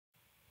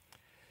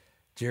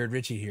Jared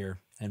Ritchie here,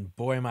 and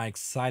boy am I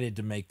excited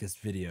to make this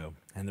video.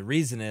 And the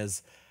reason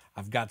is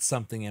I've got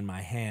something in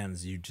my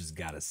hands you just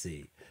gotta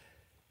see.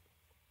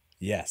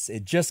 Yes,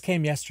 it just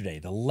came yesterday.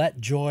 The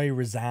Let Joy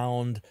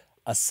Resound,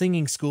 a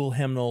singing school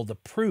hymnal, the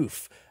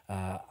proof.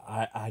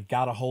 I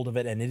got a hold of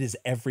it, and it is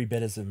every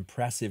bit as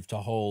impressive to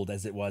hold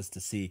as it was to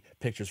see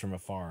pictures from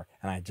afar,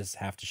 and I just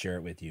have to share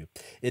it with you.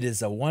 It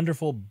is a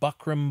wonderful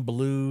buckram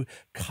blue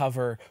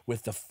cover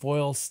with the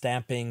foil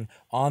stamping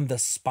on the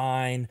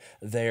spine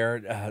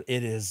there.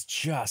 It is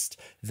just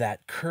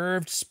that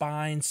curved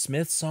spine,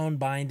 Smith's-own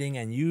binding,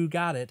 and you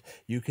got it.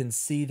 You can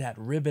see that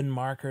ribbon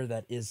marker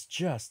that is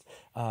just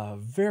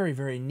very,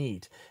 very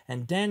neat.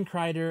 And Dan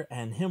Kreider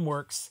and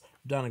Hymnworks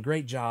done a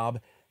great job.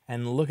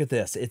 And look at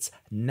this. It's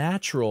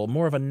natural,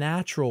 more of a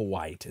natural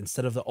white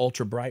instead of the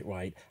ultra bright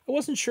white. I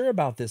wasn't sure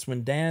about this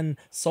when Dan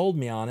sold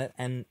me on it,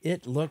 and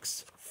it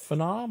looks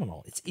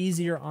phenomenal. It's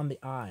easier on the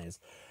eyes,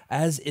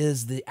 as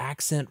is the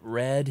accent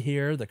red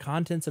here. The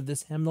contents of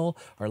this hymnal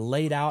are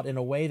laid out in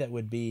a way that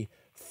would be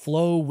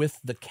flow with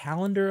the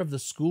calendar of the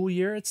school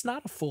year. It's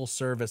not a full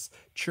service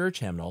church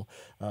hymnal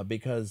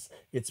because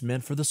it's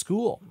meant for the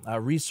school, a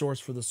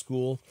resource for the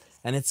school.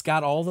 And it's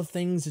got all the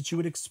things that you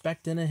would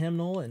expect in a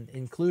hymnal, and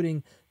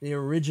including the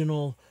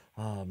original,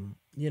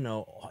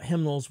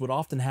 hymnals would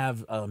often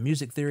have a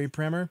music theory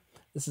primer.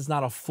 This is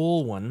not a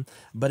full one,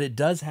 but it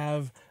does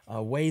have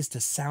ways to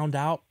sound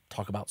out.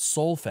 Talk about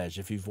solfege,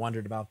 if you've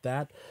wondered about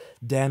that.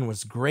 Dan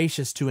was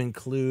gracious to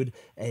include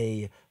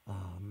a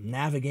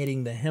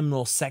navigating the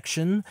hymnal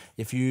section.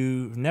 If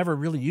you've never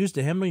really used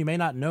a hymnal, you may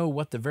not know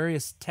what the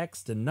various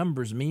text and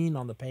numbers mean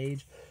on the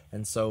page.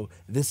 And so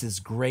this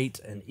is great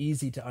and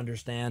easy to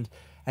understand.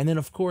 And then,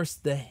 of course,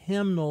 the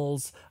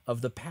hymnals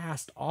of the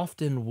past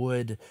often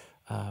would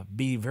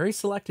be very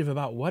selective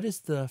about what is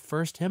the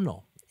first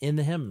hymnal in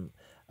the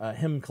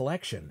hymn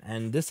collection.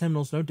 And this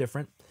hymnal is no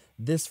different.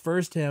 This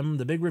first hymn,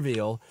 the big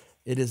reveal,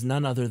 it is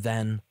none other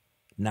than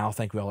Now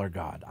Thank We All Our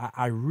God.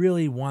 I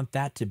really want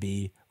that to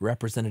be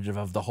representative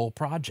of the whole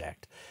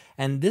project.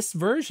 And this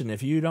version,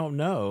 if you don't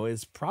know,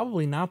 is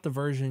probably not the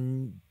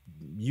version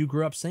you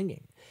grew up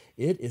singing.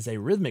 It is a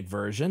rhythmic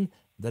version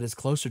that is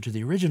closer to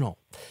the original.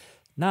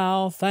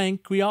 Now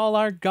thank we all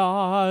our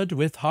God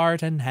with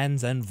heart and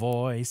hands and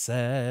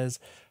voices,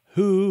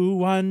 who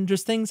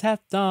wondrous things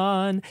hath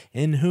done,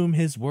 in whom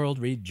his world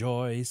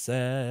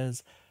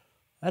rejoices.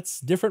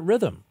 That's different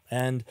rhythm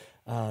and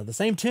the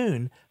same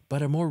tune,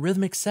 but a more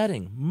rhythmic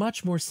setting,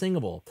 much more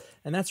singable.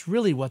 And that's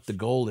really what the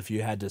goal, if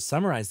you had to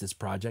summarize this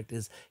project,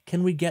 is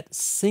can we get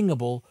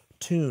singable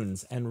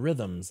tunes and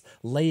rhythms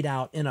laid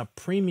out in a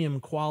premium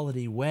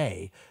quality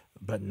way,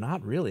 but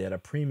not really at a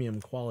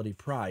premium quality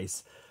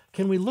price?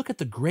 Can we look at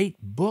the great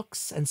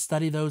books and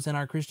study those in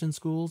our Christian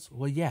schools?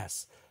 Well,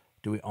 yes.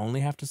 Do we only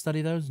have to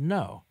study those?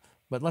 No.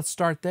 But let's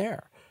start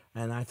there.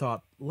 And I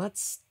thought,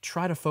 let's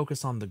try to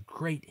focus on the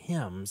great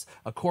hymns,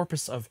 a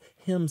corpus of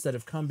hymns that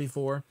have come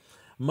before.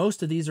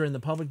 Most of these are in the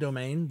public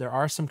domain. There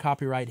are some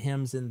copyright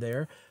hymns in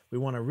there. We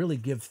want to really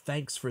give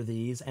thanks for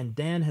these. And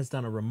Dan has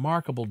done a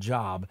remarkable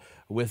job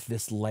with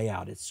this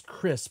layout. It's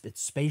crisp,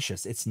 it's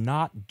spacious, it's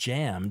not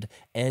jammed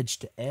edge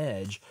to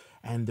edge.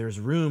 And there's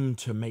room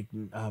to make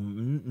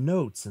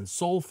notes and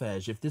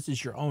solfege. If this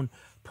is your own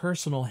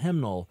personal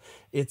hymnal,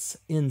 it's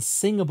in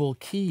singable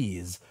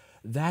keys.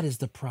 That is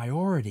the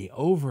priority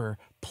over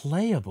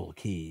playable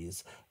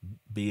keys,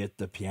 be it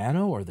the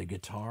piano or the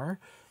guitar.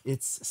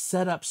 It's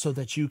set up so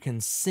that you can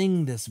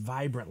sing this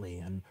vibrantly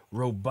and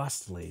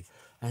robustly,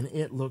 and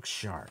it looks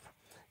sharp.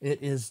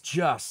 It is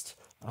just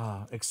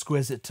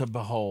exquisite to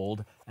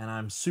behold, and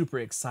I'm super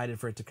excited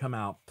for it to come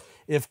out.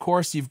 Of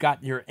course, you've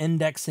got your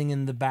indexing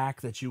in the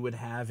back that you would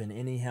have in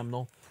any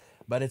hymnal,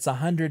 but it's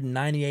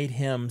 198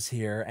 hymns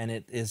here, and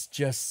it is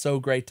just so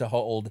great to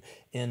hold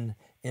in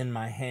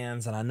my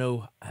hands, and I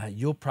know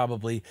you'll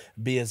probably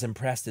be as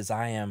impressed as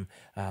I am.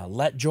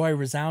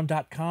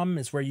 LetJoyResound.com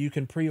is where you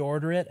can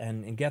pre-order it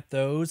and get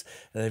those.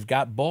 They've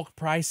got bulk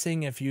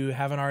pricing if you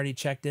haven't already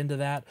checked into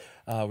that.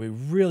 We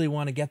really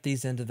want to get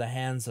these into the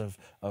hands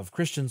of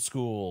Christian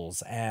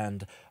schools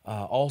and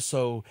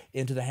also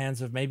into the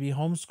hands of maybe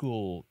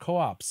homeschool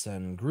co-ops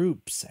and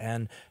groups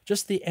and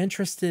just the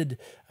interested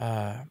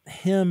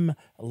hymn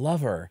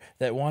lover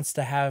that wants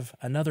to have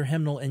another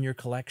hymnal in your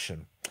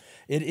collection.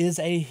 It is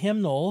a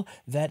hymnal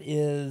that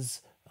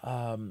is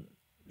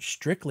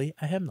strictly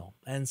a hymnal.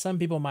 And some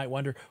people might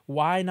wonder,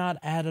 why not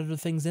add other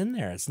things in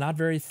there? It's not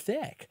very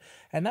thick.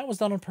 And that was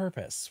done on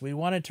purpose. We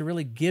wanted to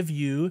really give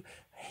you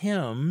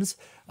hymns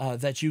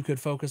that you could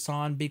focus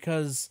on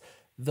because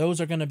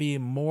those are going to be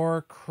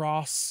more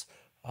cross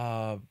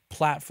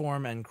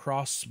platform and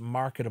cross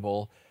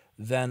marketable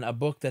than a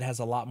book that has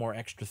a lot more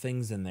extra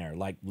things in there,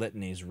 like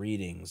litanies,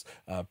 readings,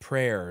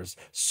 prayers,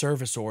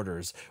 service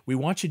orders. We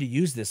want you to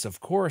use this,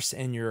 of course,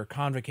 in your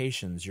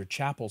convocations, your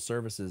chapel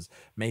services,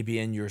 maybe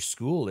in your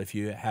school if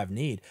you have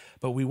need,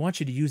 but we want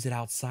you to use it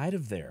outside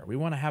of there. We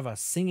want to have a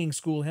singing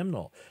school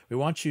hymnal. We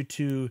want you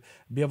to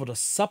be able to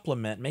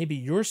supplement. Maybe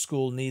your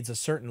school needs a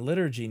certain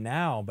liturgy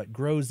now, but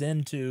grows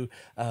into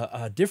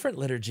a different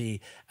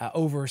liturgy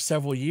over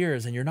several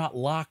years, and you're not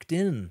locked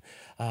in.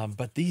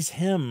 But these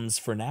hymns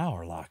for now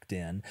are locked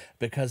in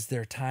because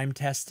they're time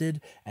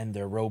tested and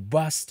they're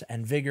robust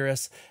and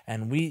vigorous.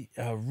 And we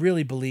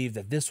really believe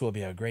that this will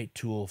be a great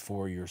tool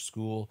for your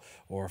school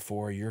or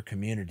for your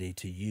community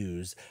to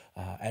use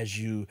as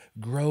you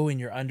grow in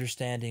your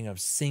understanding of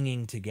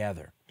singing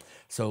together.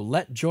 So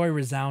let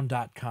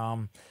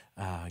joyresound.com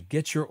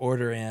get your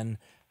order in.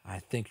 I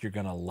think you're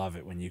going to love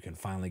it when you can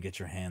finally get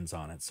your hands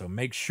on it. So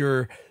make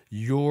sure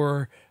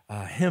your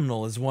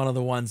hymnal is one of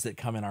the ones that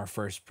come in our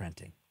first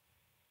printing.